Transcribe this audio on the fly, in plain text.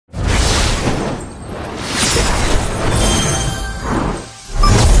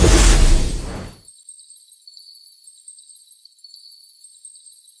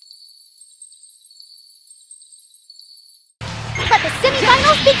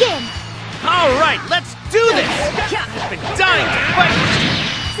All right, let's do this! I've been dying to fight!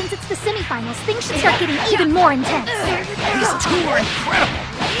 Since it's the semifinals, things should start getting even more intense. These two are incredible!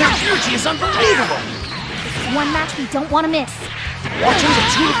 Their energy is unbelievable! This is one match we don't want to miss. Watching the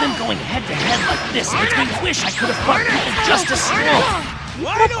two of them going head-to-head like this makes me wish I could have fought people just as strong! You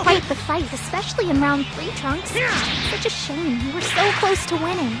could have fight the fight, especially in round 3, Trunks. Such a shame, you were so close to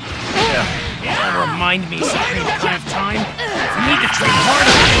winning. Don't remind me something kind of time. I need to train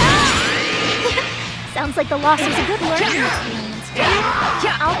harder! Sounds like the loss was a good learning experience.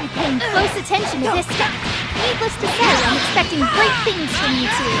 I'll be paying close attention to this one. Needless to say, I'm expecting great things from you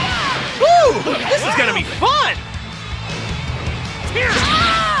two. Woo! This is gonna be fun!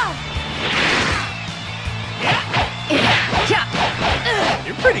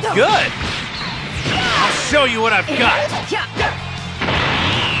 You're pretty good! I'll show you what I've got!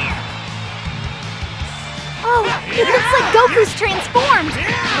 Oh, it looks like Goku's transformed!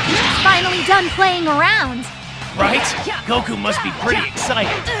 He's finally done playing around! Right? Goku must be pretty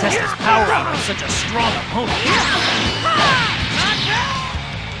excited to test his power out on such a strong opponent.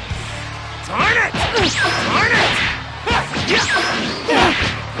 Darn it! Darn it!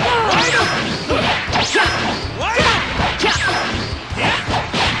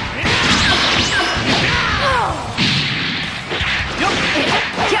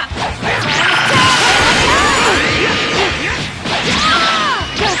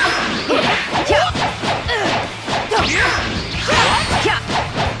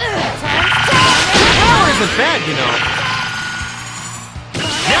 Isn't bad, you know.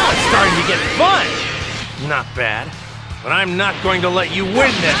 Now it's starting to get fun. Not bad, but I'm not going to let you win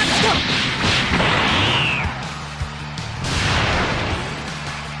this.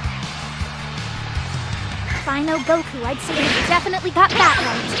 If I know Goku, I'd say he definitely got that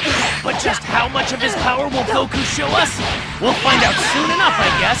right. But just how much of his power will Goku show us? We'll find out soon enough,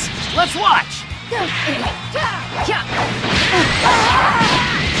 I guess. Let's watch.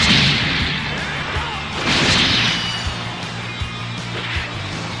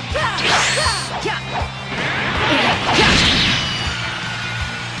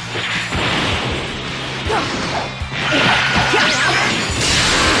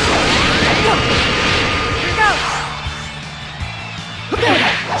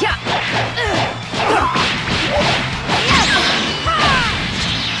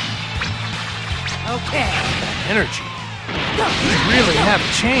 Okay. Energy. You really have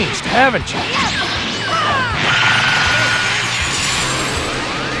changed, haven't you?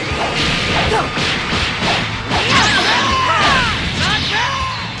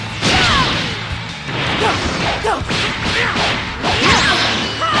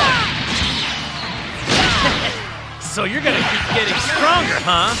 So you're gonna keep getting stronger,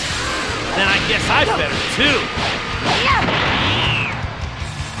 huh? Then I guess I better too.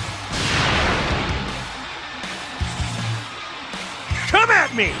 Come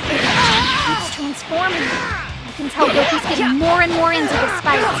at me! Keeps transforming. I can tell Goku's getting more and more into this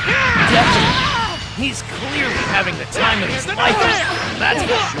fight. Definitely. He's clearly having the time of his life. That's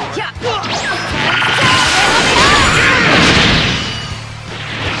for sure.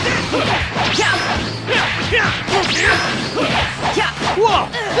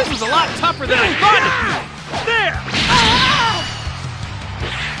 Whoa! This was a lot tougher than I thought it'd be! There!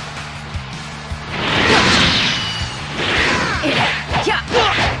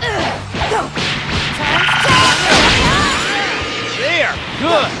 There!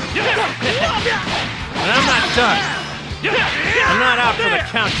 Good! But I'm not done. I'm not out for the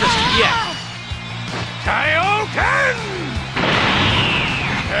count just yet. Kaioshin!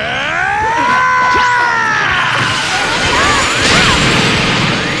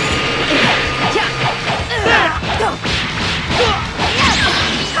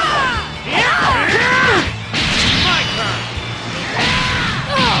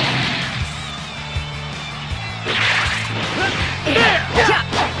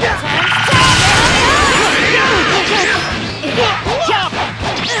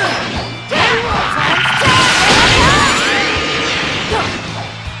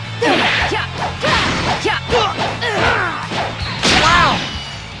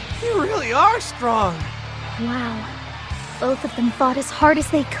 Strong. Wow. Both of them fought as hard as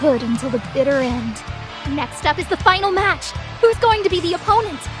they could until the bitter end. Next up is the final match. Who's going to be the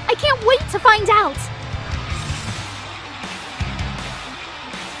opponent? I can't wait to find out.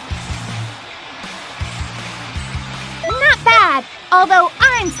 Not bad, although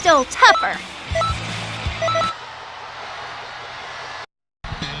I'm still tougher.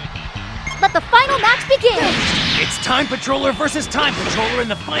 Let the final match begin! It's Time Patroller versus Time Patroller in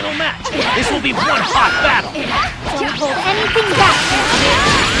the final match. This will be one hot battle. Don't hold anything back.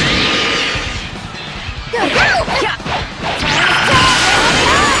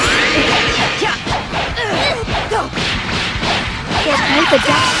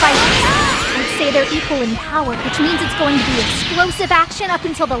 equal in power, which means it's going to be explosive action up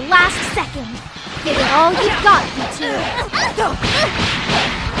until the last second. Give it all you've got, you two.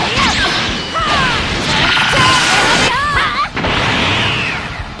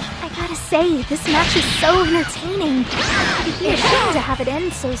 I gotta say, this match is so entertaining. It'd be a shame to have it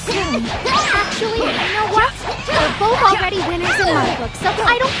end so soon. Actually, you know what? We're both already winners in my book, so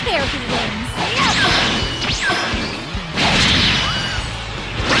I don't care who wins.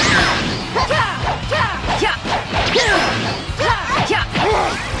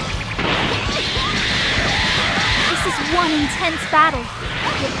 This is one intense battle.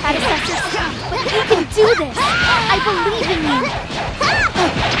 Your predecessors suck, but you can do this. I believe in you.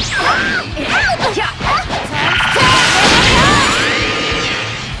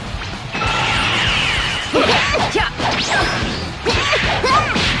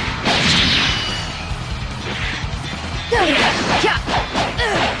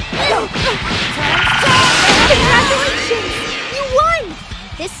 Congratulations! You won!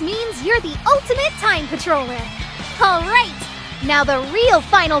 This means you're the ultimate time patroller. All right, now the real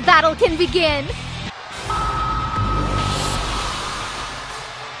final battle can begin.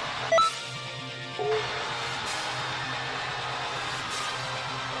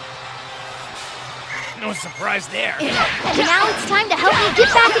 No surprise there. Now it's time to help me get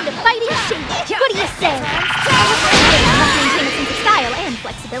back into fighting shape. What do you say? I must maintain a sense of style and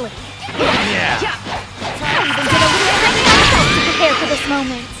flexibility. Yeah. I even did a little training myself to prepare for this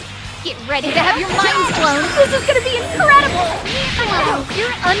moment. Get ready to have your minds blown. This is gonna be incredible. Wow,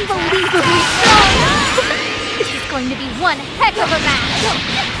 you're unbelievably strong. This is going to be one heck of a match.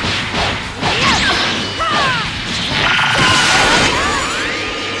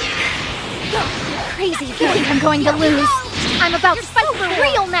 Crazy if you think I'm going to lose. I'm about to fight for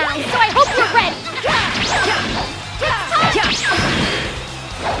real now, so I hope you're ready.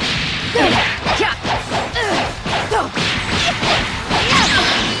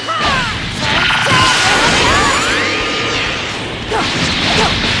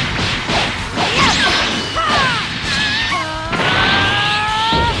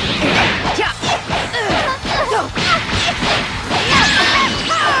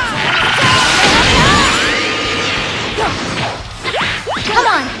 Come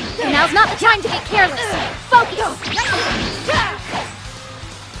on! Now's not the time to get careless! Focus!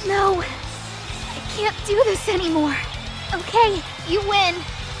 No! I can't do this anymore. Okay, you win.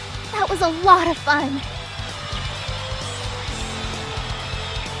 That was a lot of fun.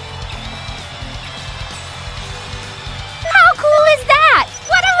 How cool is that?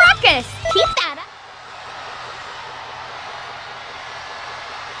 What a ruckus! Keep that up.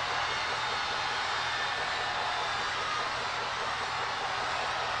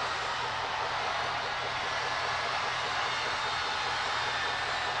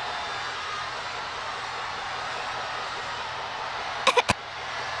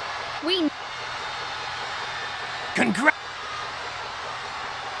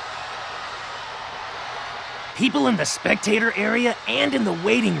 People in the spectator area and in the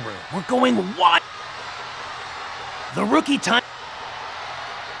waiting room were going wild. The rookie time...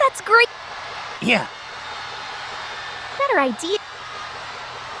 That's great. Yeah. Better idea.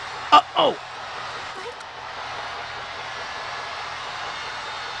 Uh-oh.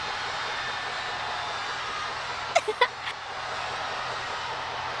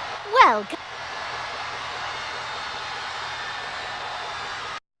 Well...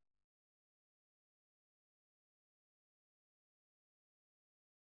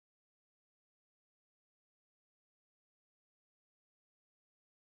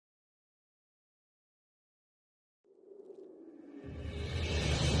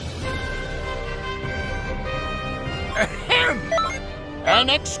 An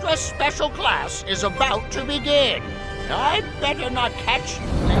extra special class is about to begin. I'd better not catch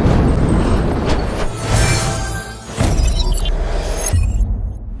you.